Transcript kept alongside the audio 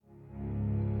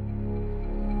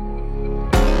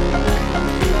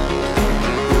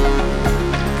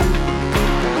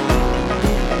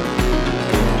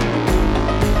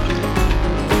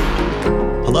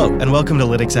Hello, and welcome to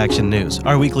Linux Action News,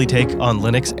 our weekly take on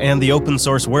Linux and the open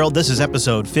source world. This is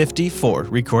episode 54,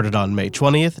 recorded on May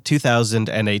 20th,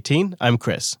 2018. I'm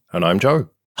Chris. And I'm Joe.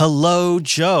 Hello,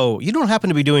 Joe. You don't happen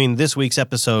to be doing this week's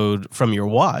episode from your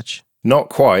watch? Not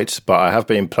quite, but I have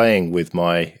been playing with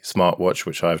my smartwatch,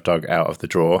 which I've dug out of the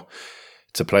drawer,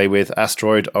 to play with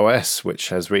Asteroid OS, which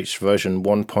has reached version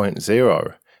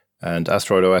 1.0. And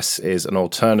Asteroid OS is an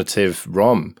alternative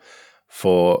ROM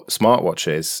for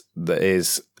smartwatches that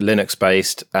is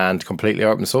Linux-based and completely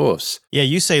open source. Yeah,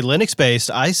 you say Linux-based.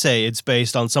 I say it's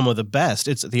based on some of the best.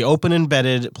 It's the Open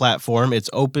Embedded platform. It's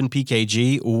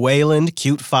OpenPKG, Wayland,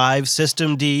 Qt5,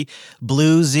 Systemd,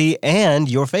 BlueZ,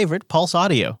 and your favorite, Pulse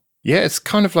Audio. Yeah, it's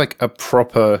kind of like a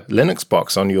proper Linux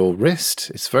box on your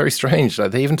wrist. It's very strange.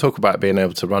 They even talk about being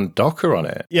able to run Docker on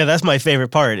it. Yeah, that's my favorite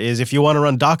part, is if you want to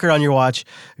run Docker on your watch,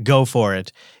 go for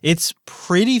it. It's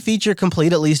pretty feature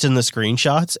complete, at least in the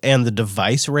screenshots, and the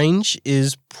device range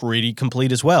is pretty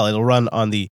complete as well. It'll run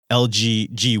on the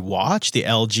LG G Watch, the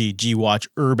LG G Watch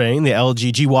Urbane, the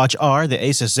LG G Watch R, the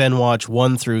Asus ZenWatch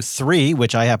 1 through 3,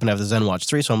 which I happen to have the ZenWatch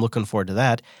 3, so I'm looking forward to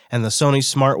that, and the Sony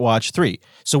Smartwatch 3.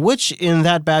 So which in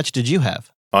that batch did you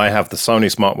have? I have the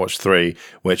Sony Smartwatch 3,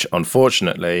 which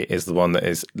unfortunately is the one that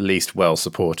is least well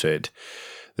supported.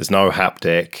 There's no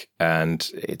haptic, and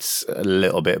it's a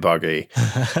little bit buggy,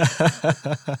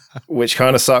 which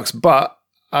kind of sucks, but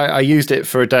I used it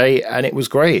for a day, and it was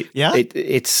great. Yeah?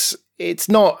 It's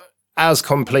not as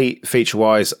complete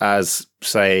feature-wise as,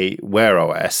 say, Wear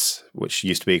OS, which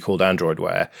used to be called Android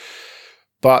Wear.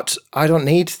 But I don't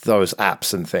need those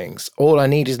apps and things. All I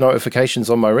need is notifications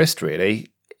on my wrist, really.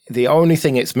 The only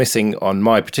thing it's missing on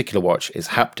my particular watch is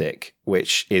haptic,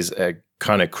 which is a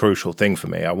kind of crucial thing for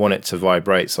me. I want it to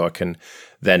vibrate so I can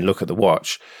then look at the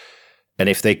watch. And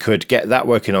if they could get that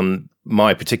working on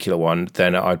my particular one,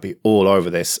 then I'd be all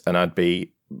over this and I'd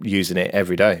be using it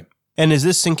every day. And is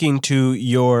this syncing to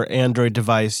your Android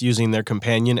device using their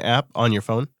companion app on your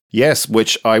phone? Yes,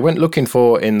 which I went looking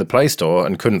for in the Play Store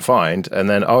and couldn't find. And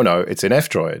then, oh no, it's in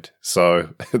F-Droid. So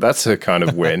that's a kind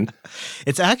of win.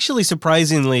 It's actually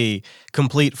surprisingly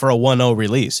complete for a 1.0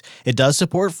 release. It does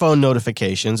support phone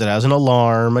notifications. It has an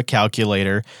alarm, a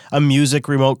calculator, a music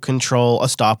remote control, a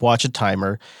stopwatch, a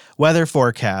timer, weather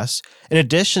forecasts. In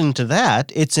addition to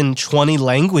that, it's in 20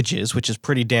 languages, which is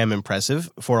pretty damn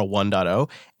impressive for a 1.0.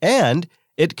 And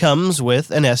it comes with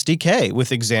an SDK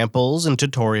with examples and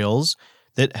tutorials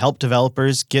that help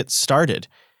developers get started.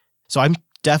 So I'm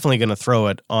definitely going to throw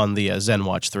it on the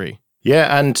ZenWatch 3.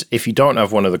 Yeah, and if you don't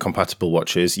have one of the compatible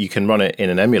watches, you can run it in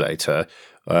an emulator.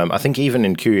 I think even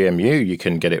in QEMU, you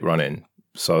can get it running.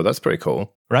 So that's pretty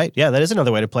cool. Right. Yeah, that is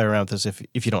another way to play around with this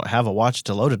if you don't have a watch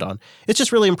to load it on. It's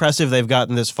just really impressive they've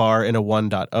gotten this far in a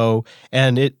 1.0,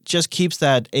 and it just keeps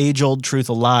that age-old truth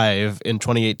alive in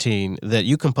 2018 that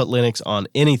you can put Linux on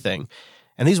anything.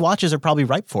 And these watches are probably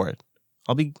ripe for it.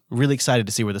 I'll be really excited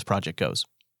to see where this project goes.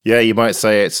 Yeah, you might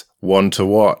say it's one to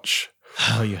watch.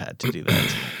 Oh, you had to do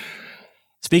that.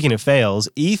 Speaking of fails,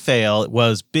 eFail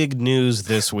was big news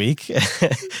this week,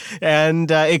 and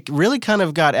it really kind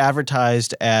of got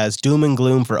advertised as doom and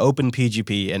gloom for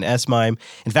OpenPGP and SMIME.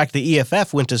 In fact, the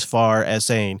EFF went as far as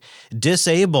saying,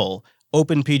 disable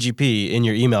OpenPGP in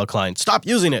your email client. Stop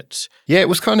using it. Yeah, it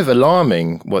was kind of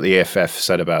alarming what the EFF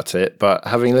said about it, but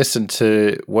having listened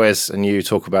to Wes and you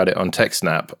talk about it on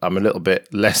TechSnap, I'm a little bit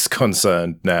less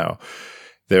concerned now.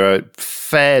 There are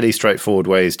fairly straightforward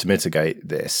ways to mitigate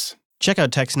this. Check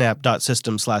out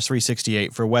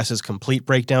techsnap.system/368 for Wes's complete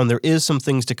breakdown. There is some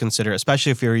things to consider,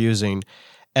 especially if you're using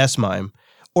SMIME.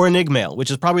 Or Enigmail,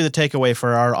 which is probably the takeaway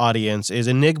for our audience, is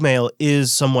Enigmail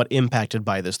is somewhat impacted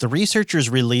by this. The researchers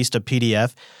released a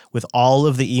PDF with all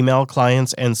of the email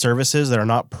clients and services that are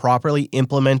not properly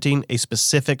implementing a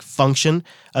specific function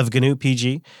of GNU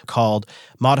PG called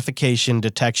Modification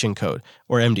Detection Code,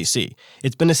 or MDC.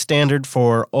 It's been a standard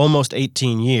for almost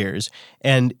 18 years,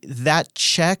 and that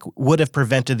check would have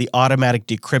prevented the automatic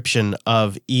decryption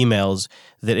of emails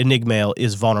that Enigmail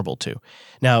is vulnerable to.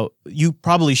 Now, you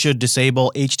probably should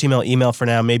disable HTML email for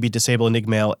now, maybe disable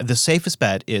Enigmail. The safest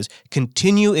bet is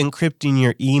continue encrypting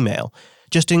your email.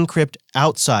 Just encrypt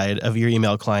outside of your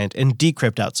email client and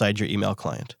decrypt outside your email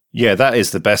client. Yeah, that is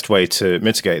the best way to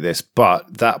mitigate this,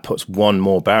 but that puts one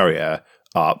more barrier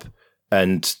up,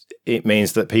 and it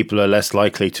means that people are less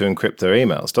likely to encrypt their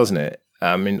emails, doesn't it?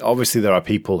 I mean, obviously there are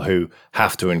people who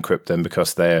have to encrypt them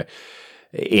because they're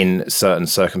in certain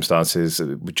circumstances,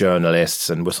 journalists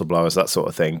and whistleblowers, that sort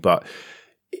of thing. But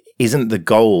isn't the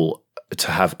goal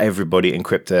to have everybody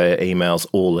encrypt their emails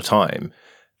all the time?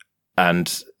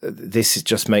 And this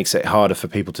just makes it harder for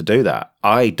people to do that.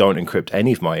 I don't encrypt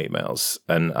any of my emails,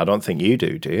 and I don't think you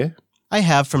do you? I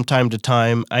have from time to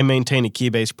time. I maintain a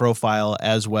Keybase profile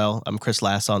as well. I'm Chris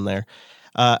Lass on there.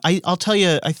 I'll tell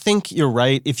you, I think you're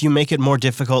right. If you make it more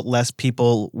difficult, less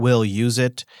people will use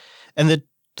it. And the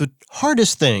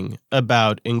hardest thing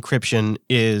about encryption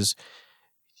is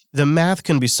the math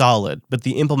can be solid, but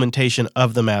the implementation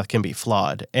of the math can be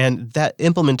flawed. And that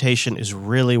implementation is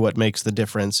really what makes the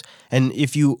difference. And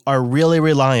if you are really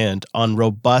reliant on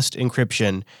robust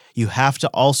encryption, you have to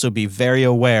also be very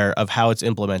aware of how it's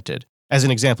implemented. As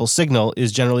an example, Signal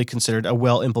is generally considered a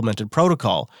well-implemented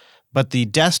protocol, but the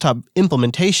desktop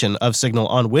implementation of Signal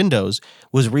on Windows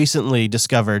was recently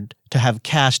discovered to have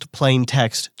cached plain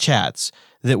text chats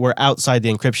that were outside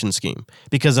the encryption scheme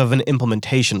because of an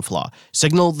implementation flaw.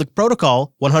 Signal, the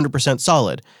protocol, 100%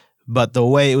 solid, but the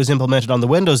way it was implemented on the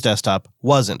Windows desktop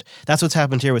wasn't. That's what's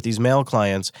happened here with these mail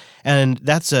clients, and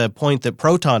that's a point that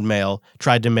Proton Mail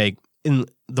tried to make in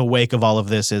the wake of all of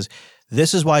this is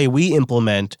why we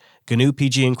implement GNU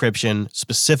PG encryption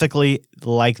specifically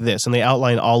like this. And they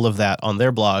outline all of that on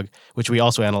their blog, which we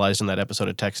also analyzed in that episode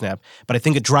of TechSnap. But I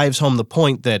think it drives home the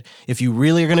point that if you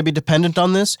really are going to be dependent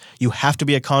on this, you have to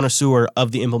be a connoisseur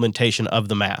of the implementation of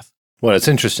the math. Well, it's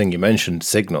interesting you mentioned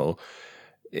Signal.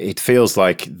 It feels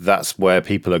like that's where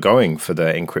people are going for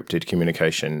their encrypted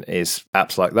communication, is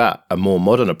apps like that, a more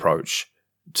modern approach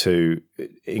to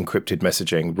encrypted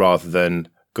messaging rather than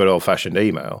good old-fashioned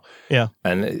email. Yeah.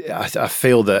 And I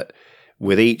feel that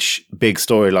with each big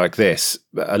story like this,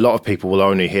 a lot of people will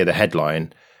only hear the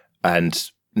headline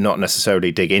and not necessarily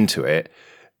dig into it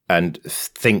and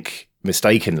think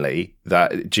mistakenly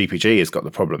that GPG has got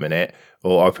the problem in it,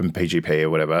 or OpenPGP or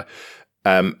whatever.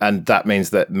 And that means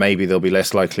that maybe they'll be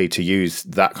less likely to use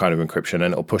that kind of encryption,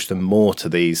 and it'll push them more to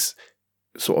these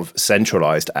sort of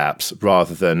centralized apps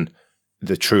rather than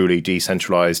the truly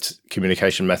decentralized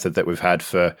communication method that we've had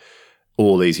for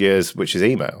all these years, which is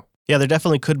email. Yeah, there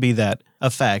definitely could be that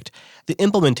effect. The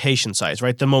implementation size,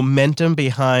 right? The momentum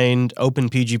behind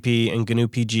OpenPGP and GNU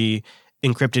PG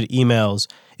encrypted emails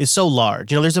is so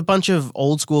large. There's a bunch of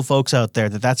old school folks out there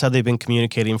that's how they've been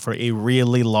communicating for a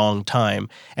really long time,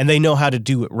 and they know how to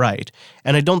do it right.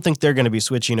 And I don't think they're going to be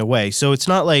switching away. So it's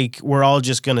not like we're all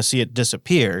just going to see it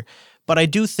disappear. But I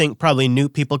do think probably new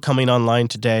people coming online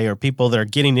today, or people that are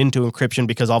getting into encryption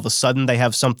because all of a sudden they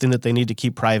have something that they need to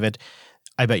keep private,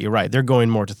 I bet you're right. They're going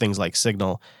more to things like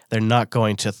Signal. They're not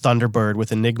going to Thunderbird with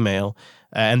Enigmail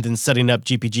and then setting up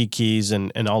GPG keys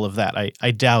and all of that.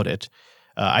 I doubt it.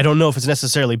 I don't know if it's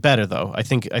necessarily better, though. I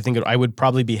think I would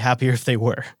probably be happier if they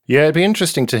were. Yeah, it'd be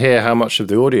interesting to hear how much of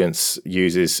the audience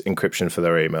uses encryption for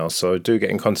their emails. So do get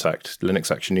in contact,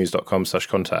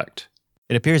 linuxactionnews.com/contact.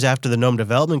 It appears after the GNOME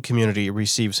development community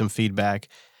received some feedback,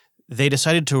 they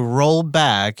decided to roll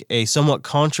back a somewhat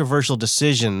controversial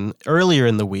decision earlier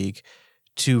in the week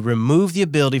to remove the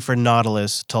ability for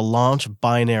Nautilus to launch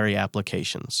binary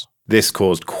applications. This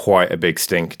caused quite a big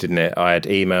stink, didn't it? I had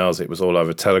emails, it was all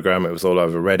over Telegram, it was all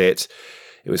over Reddit.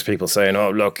 It was people saying,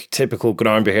 oh, look, typical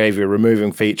GNOME behavior,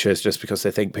 removing features just because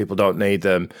they think people don't need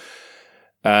them.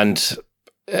 And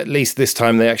at least this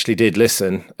time they actually did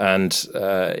listen, and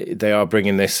they are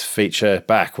bringing this feature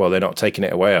back. Well, they're not taking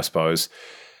it away, I suppose.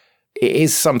 It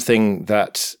is something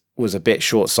that was a bit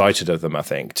short-sighted of them, I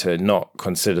think, to not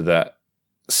consider that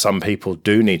some people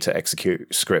do need to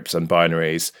execute scripts and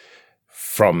binaries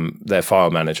from their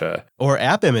file manager. Or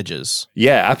app images.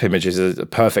 Yeah, app images is a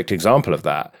perfect example of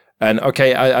that. And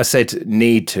okay, I said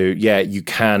need to. Yeah, you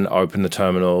can open the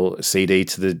terminal, CD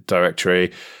to the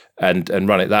directory and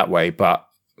run it that way, but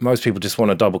most people just want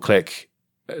to double click,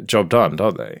 job done,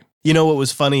 don't they? You know what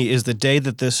was funny is the day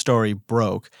that this story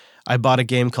broke, I bought a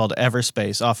game called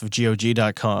Everspace off of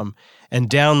GOG.com and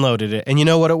downloaded it. And you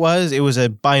know what it was? It was a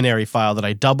binary file that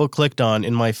I double clicked on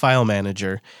in my file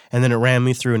manager, and then it ran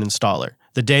me through an installer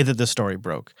the day that the story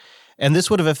broke. And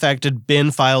this would have affected bin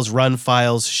files, run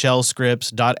files, shell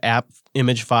scripts, .app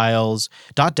image files,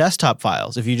 .desktop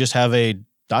files, if you just have a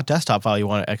 .desktop file you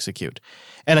want to execute.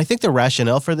 And I think the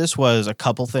rationale for this was a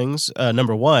couple things.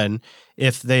 Number one,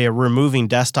 if they are removing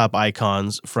desktop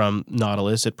icons from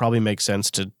Nautilus, it probably makes sense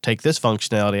to take this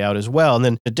functionality out as well. And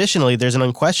then additionally, there's an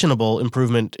unquestionable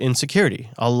improvement in security.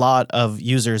 A lot of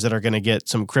users that are going to get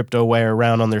some cryptoware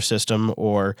around on their system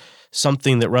or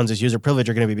something that runs as user privilege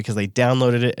are going to be because they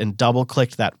downloaded it and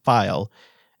double-clicked that file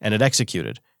and it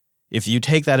executed. If you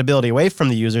take that ability away from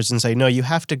the users and say, no, you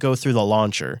have to go through the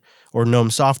launcher or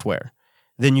GNOME software,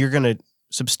 then you're going to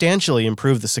substantially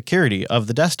improve the security of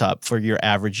the desktop for your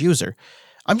average user.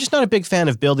 I'm just not a big fan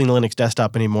of building a Linux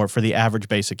desktop anymore for the average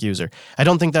basic user. I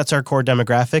don't think that's our core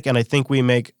demographic, and I think we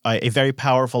make a very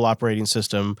powerful operating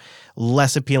system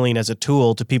less appealing as a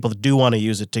tool to people that do want to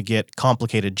use it to get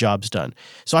complicated jobs done.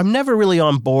 So I'm never really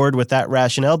on board with that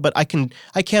rationale, but I can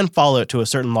follow it to a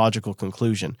certain logical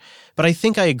conclusion. But I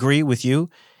think I agree with you.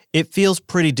 It feels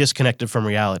pretty disconnected from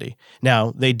reality.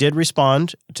 Now, they did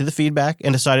respond to the feedback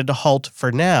and decided to halt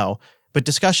for now, but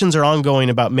discussions are ongoing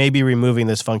about maybe removing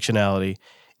this functionality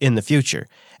in the future.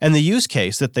 And the use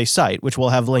case that they cite, which we'll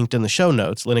have linked in the show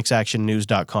notes,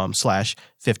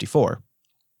 linuxactionnews.com/54,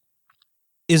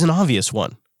 is an obvious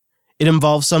one. It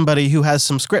involves somebody who has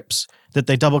some scripts that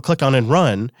they double-click on and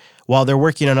run while they're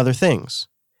working on other things.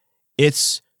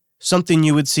 It's something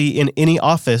you would see in any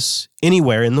office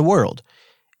anywhere in the world.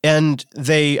 And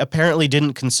they apparently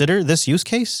didn't consider this use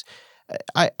case.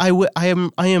 I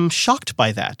am shocked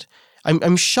by that.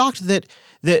 I'm shocked that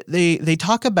they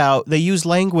talk about, they use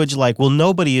language like, well,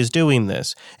 nobody is doing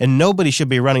this, and nobody should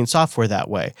be running software that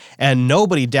way, and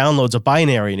nobody downloads a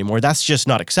binary anymore. That's just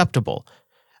not acceptable.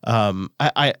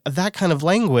 That kind of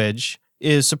language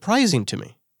is surprising to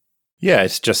me. Yeah,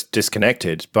 it's just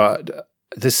disconnected, but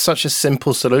there's such a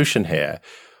simple solution here.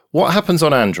 What happens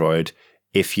on Android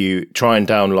if you try and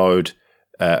download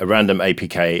a random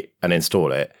APK and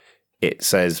install it? It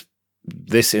says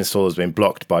this install has been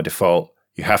blocked by default.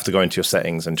 You have to go into your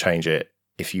settings and change it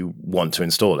if you want to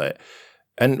install it.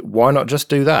 And why not just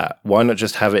do that? Why not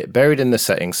just have it buried in the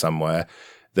settings somewhere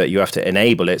that you have to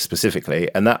enable it specifically?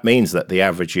 And that means that the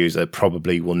average user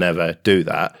probably will never do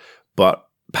that. But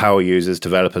power users,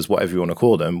 developers, whatever you want to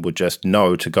call them, would just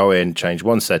know to go in, change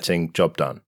one setting, job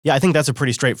done. Yeah, I think that's a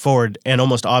pretty straightforward and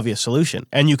almost obvious solution.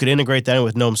 And you could integrate that in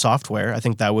with GNOME software. I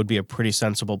think that would be a pretty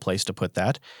sensible place to put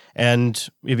that. And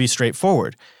it'd be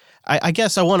straightforward. I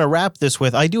guess I want to wrap this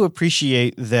with, I do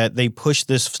appreciate that they push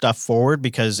this stuff forward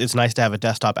because it's nice to have a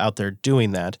desktop out there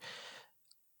doing that.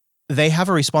 They have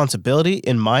a responsibility,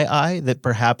 in my eye, that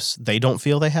perhaps they don't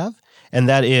feel they have. And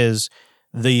that is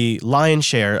the lion's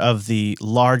share of the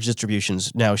large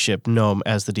distributions now ship GNOME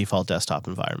as the default desktop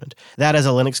environment. That, as a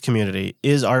Linux community,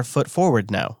 is our foot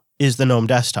forward now, is the GNOME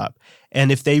desktop.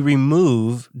 And if they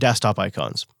remove desktop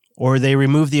icons, or they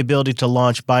remove the ability to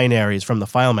launch binaries from the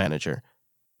file manager,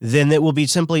 then it will be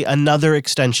simply another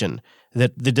extension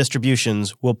that the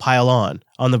distributions will pile on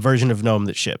the version of GNOME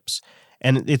that ships.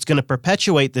 And it's going to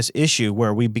perpetuate this issue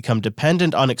where we become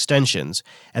dependent on extensions,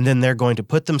 and then they're going to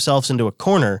put themselves into a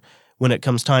corner when it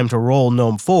comes time to roll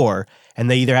GNOME 4, and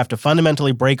they either have to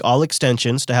fundamentally break all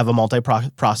extensions to have a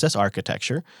multi-process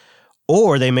architecture,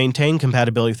 or they maintain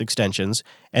compatibility with extensions,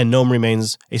 and GNOME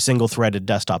remains a single-threaded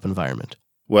desktop environment.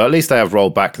 Well, at least they have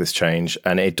rolled back this change,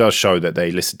 and it does show that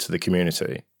they listen to the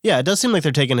community. Yeah, it does seem like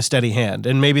they're taking a steady hand,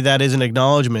 and maybe that is an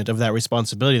acknowledgement of that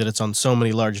responsibility that it's on so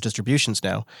many large distributions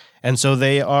now. And so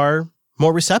they are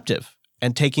more receptive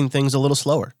and taking things a little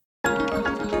slower.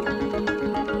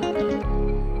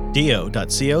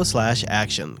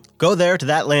 do.co/action. Go there to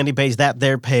that landing page, that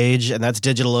there page, and that's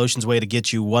DigitalOcean's way to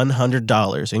get you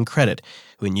 $100 in credit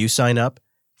when you sign up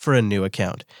for a new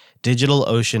account.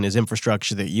 DigitalOcean is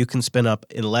infrastructure that you can spin up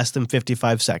in less than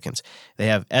 55 seconds. They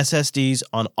have SSDs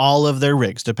on all of their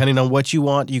rigs. Depending on what you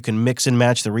want, you can mix and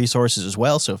match the resources as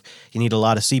well. So if you need a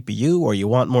lot of CPU or you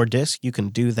want more disk, you can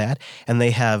do that. And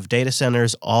they have data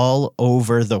centers all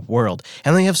over the world.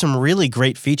 And they have some really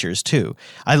great features too.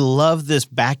 I love this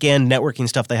back-end networking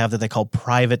stuff they have that they call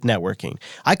private networking.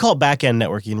 I call it back-end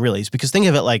networking really, because think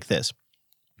of it like this.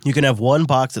 You can have one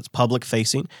box that's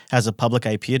public-facing, has a public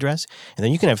IP address, and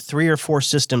then you can have 3 or 4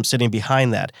 systems sitting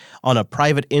behind that on a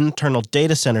private internal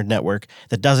data center network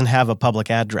that doesn't have a public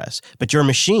address. But your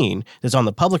machine that's on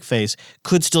the public face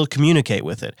could still communicate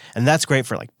with it. And that's great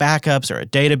for like backups or a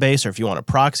database, or if you want to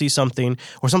proxy something.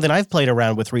 Or something I've played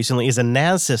around with recently is a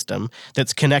NAS system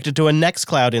that's connected to a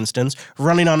Nextcloud instance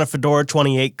running on a Fedora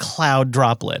 28 cloud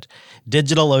droplet.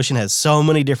 DigitalOcean has so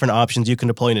many different options. You can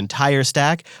deploy an entire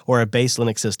stack or a base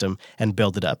Linux system and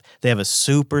build it up. They have a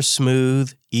super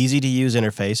smooth, easy-to-use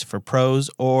interface for pros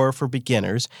or for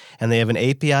beginners, and they have an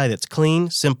API that's clean,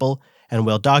 simple, and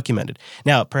well-documented.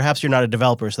 Now, perhaps you're not a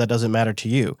developer, so that doesn't matter to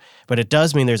you, but it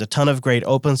does mean there's a ton of great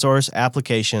open-source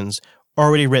applications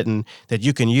already written that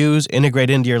you can use, integrate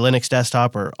into your Linux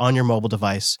desktop or on your mobile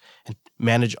device, and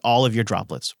manage all of your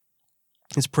droplets.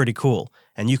 It's pretty cool,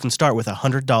 and you can start with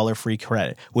 $100 free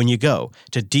credit when you go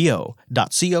to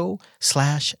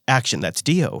do.co/action. That's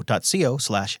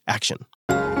do.co/action.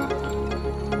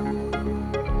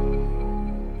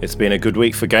 It's been a good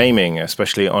week for gaming,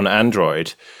 especially on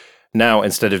Android. Now,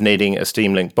 instead of needing a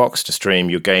Steam Link box to stream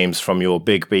your games from your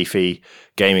big, beefy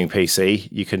gaming PC,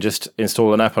 you can just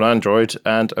install an app on Android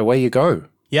and away you go.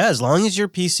 Yeah, as long as your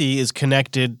PC is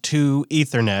connected to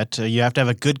Ethernet, you have to have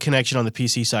a good connection on the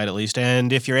PC side at least,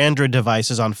 and if your Android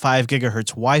device is on 5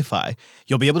 gigahertz Wi-Fi,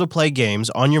 you'll be able to play games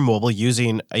on your mobile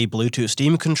using a Bluetooth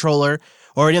Steam controller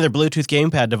or any other Bluetooth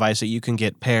gamepad device that you can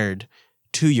get paired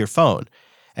to your phone.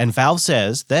 And Valve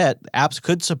says that apps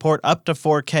could support up to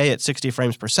 4K at 60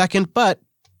 frames per second, but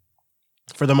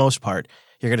for the most part,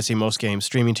 you're going to see most games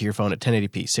streaming to your phone at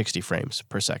 1080p, 60 frames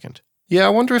per second. Yeah, I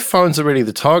wonder if phones are really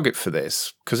the target for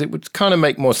this, because it would kind of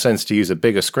make more sense to use a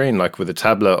bigger screen, like with a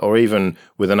tablet or even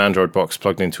with an Android box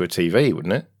plugged into a TV,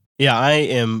 wouldn't it? Yeah, I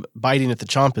am biting at the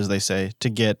chomp, as they say, to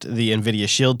get the NVIDIA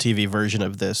Shield TV version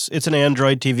of this. It's an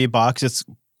Android TV box. It's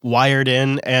wired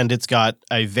in, and it's got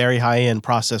a very high-end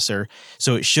processor,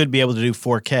 so it should be able to do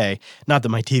 4K. Not that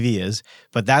my TV is,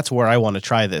 but that's where I want to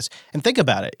try this. And think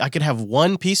about it. I could have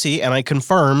one PC, and I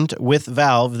confirmed with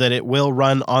Valve that it will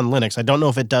run on Linux. I don't know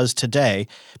if it does today,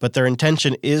 but their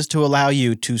intention is to allow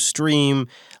you to stream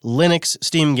Linux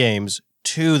Steam games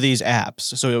to these apps.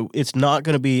 So it's not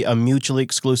going to be a mutually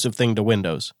exclusive thing to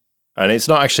Windows. And it's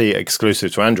not actually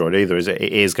exclusive to Android either, is it?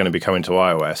 It is going to be coming to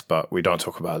iOS, but we don't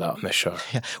talk about that on this show.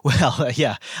 Yeah. Well,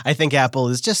 yeah, I think Apple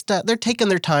is just, they're taking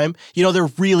their time. You know, they're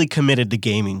really committed to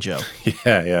gaming, Joe.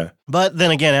 Yeah. But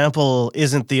then again, Apple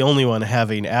isn't the only one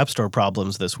having App Store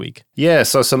problems this week. Yeah,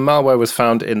 so some malware was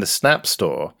found in the Snap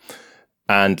Store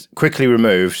and quickly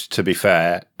removed, to be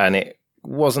fair, and it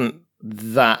wasn't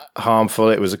that harmful.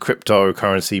 It was a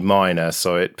cryptocurrency miner,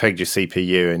 so it pegged your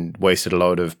CPU and wasted a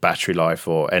load of battery life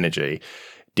or energy.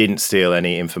 Didn't steal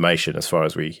any information as far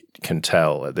as we can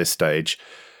tell at this stage.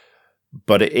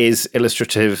 But it is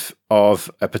illustrative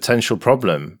of a potential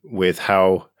problem with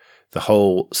how the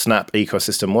whole Snap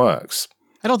ecosystem works.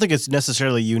 I don't think it's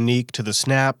necessarily unique to the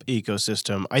Snap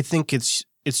ecosystem. I think it's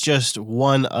just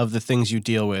one of the things you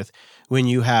deal with when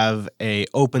you have a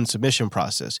open submission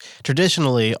process.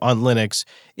 Traditionally on Linux,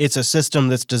 it's a system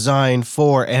that's designed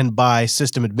for and by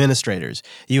system administrators.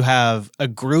 You have a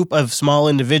group of small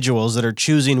individuals that are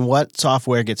choosing what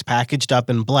software gets packaged up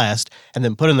and blessed and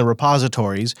then put in the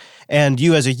repositories. And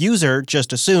you as a user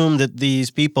just assume that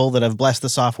these people that have blessed the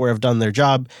software have done their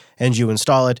job, and you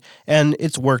install it, and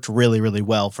it's worked really, really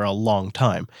well for a long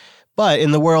time. But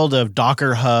in the world of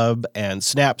Docker Hub and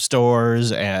Snap Stores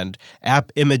and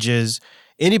app images,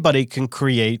 anybody can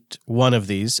create one of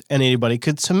these and anybody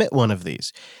could submit one of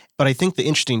these. But I think the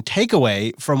interesting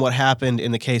takeaway from what happened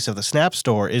in the case of the Snap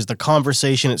Store is the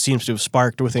conversation it seems to have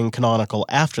sparked within Canonical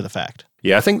after the fact.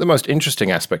 Yeah, I think the most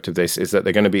interesting aspect of this is that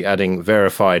they're going to be adding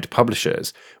verified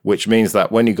publishers, which means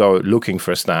that when you go looking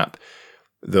for a Snap,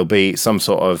 there'll be some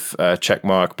sort of check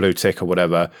mark, blue tick or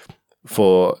whatever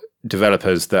for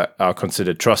developers that are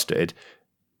considered trusted,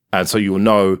 and so you'll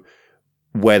know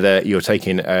whether you're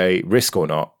taking a risk or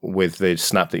not with the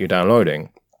Snap that you're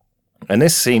downloading. And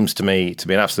this seems to me to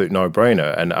be an absolute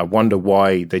no-brainer, and I wonder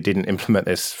why they didn't implement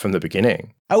this from the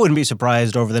beginning. I wouldn't be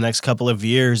surprised over the next couple of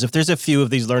years if there's a few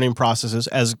of these learning processes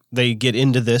as they get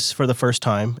into this for the first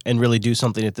time and really do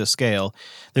something at this scale.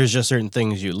 There's just certain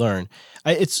things you learn.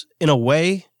 It's, in a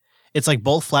way, it's like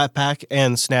both Flatpak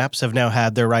and Snaps have now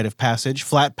had their rite of passage.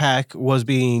 Flatpak was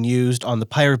being used on the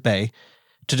Pirate Bay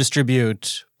to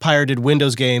distribute pirated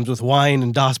Windows games with Wine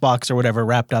and DOSBox or whatever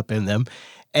wrapped up in them.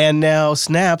 And now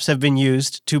Snaps have been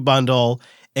used to bundle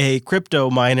a crypto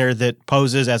miner that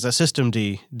poses as a system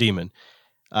demon.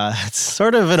 It's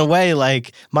sort of, in a way,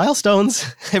 like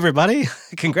milestones, everybody.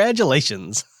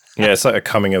 Congratulations. Yeah, it's like a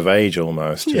coming of age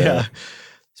almost. Yeah.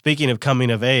 Speaking of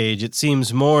coming of age, it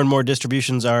seems more and more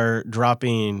distributions are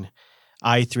dropping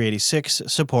i386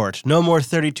 support. No more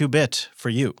 32-bit for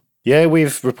you. Yeah,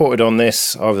 we've reported on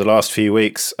this over the last few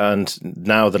weeks, and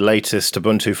now the latest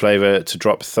Ubuntu flavor to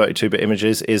drop 32-bit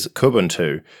images is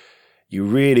Kubuntu. You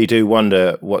really do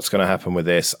wonder what's going to happen with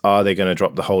this. Are they going to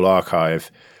drop the whole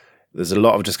archive? There's a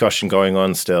lot of discussion going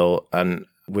on still, and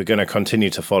we're going to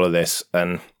continue to follow this.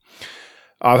 And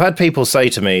I've had people say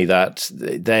to me that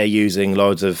they're using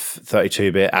loads of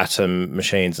 32-bit Atom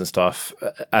machines and stuff,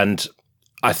 and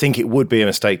I think it would be a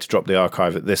mistake to drop the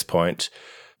archive at this point.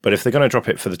 But if they're going to drop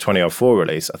it for the 2004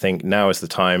 release, I think now is the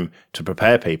time to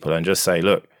prepare people and just say,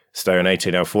 look, stay on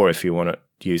 1804 if you want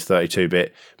to use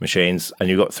 32-bit machines, and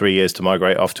you've got 3 years to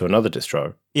migrate off to another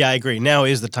distro. Yeah, I agree. Now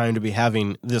is the time to be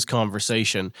having this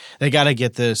conversation. They got to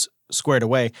get this squared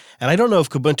away. And I don't know if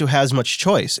Kubuntu has much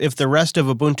choice if the rest of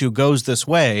Ubuntu goes this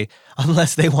way,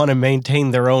 unless they want to maintain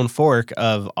their own fork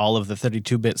of all of the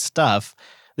 32-bit stuff.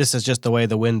 This is just the way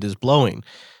the wind is blowing.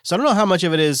 So I don't know how much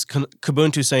of it is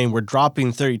Kubuntu saying we're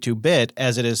dropping 32-bit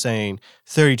as it is saying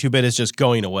 32-bit is just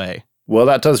going away. Well,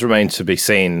 that does remain to be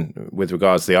seen with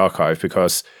regards to the archive,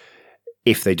 because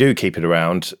if they do keep it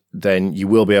around, then you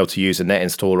will be able to use a net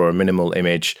install or a minimal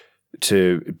image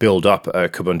to build up a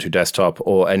Kubuntu desktop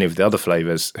or any of the other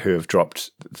flavors who have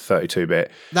dropped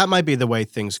 32-bit. That might be the way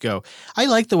things go. I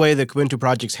like the way the Kubuntu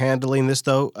project's handling this,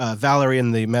 though. Valerie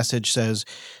in the message says,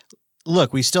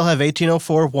 look, we still have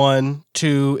 18.04, 1,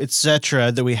 2,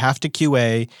 etc. that we have to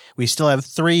QA. We still have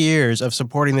 3 years of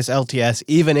supporting this LTS,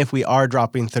 even if we are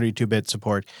dropping 32-bit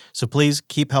support. So please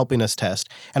keep helping us test.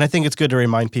 And I think it's good to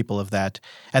remind people of that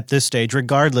at this stage,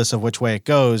 regardless of which way it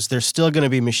goes. There's still going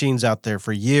to be machines out there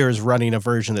for years running a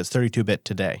version that's 32-bit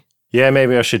today. Yeah,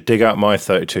 maybe I should dig out my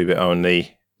 32-bit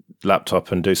only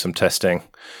laptop and do some testing.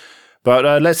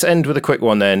 But let's end with a quick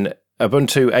one then.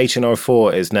 Ubuntu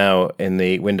 18.04 is now in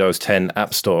the Windows 10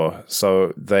 App Store,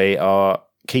 so they are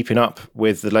keeping up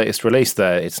with the latest release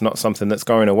there. It's not something that's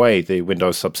going away, the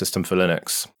Windows subsystem for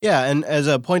Linux. Yeah, and as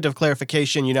a point of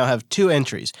clarification, you now have 2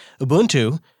 entries.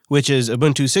 Ubuntu, which is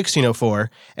Ubuntu 16.04,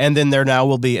 and then there now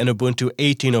will be an Ubuntu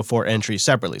 18.04 entry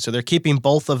separately. So they're keeping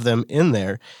both of them in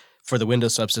there for the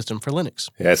Windows subsystem for Linux.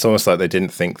 Yeah, it's almost like they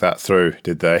didn't think that through,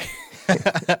 did they?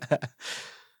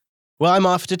 Well, I'm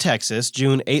off to Texas.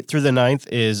 June 8th through the 9th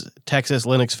is Texas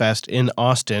Linux Fest in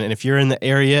Austin. And if you're in the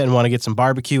area and want to get some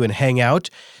barbecue and hang out,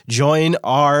 join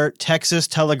our Texas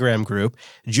Telegram group,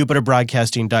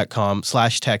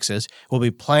 jupiterbroadcasting.com/Texas. We'll be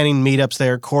planning meetups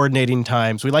there, coordinating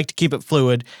times. We like to keep it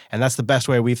fluid, and that's the best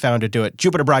way we found to do it.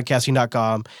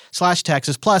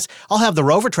 jupiterbroadcasting.com/Texas. Plus, I'll have the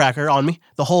Rover tracker on me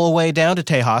the whole way down to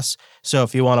Tejas. So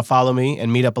if you want to follow me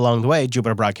and meet up along the way,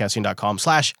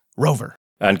 jupiterbroadcasting.com/Rover.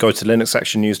 And go to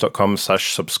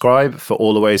linuxactionnews.com/subscribe for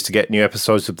all the ways to get new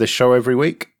episodes of this show every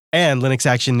week. And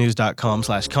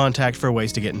linuxactionnews.com/contact for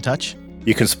ways to get in touch.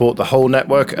 You can support the whole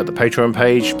network at the Patreon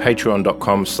page,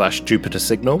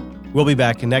 patreon.com/JupiterSignal. We'll be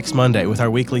back next Monday with our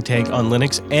weekly take on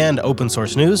Linux and open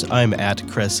source news. I'm at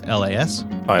Chris LAS.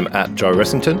 I'm at Joe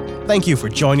Ressington. Thank you for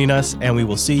joining us, and we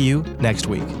will see you next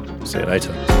week. See you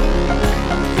later.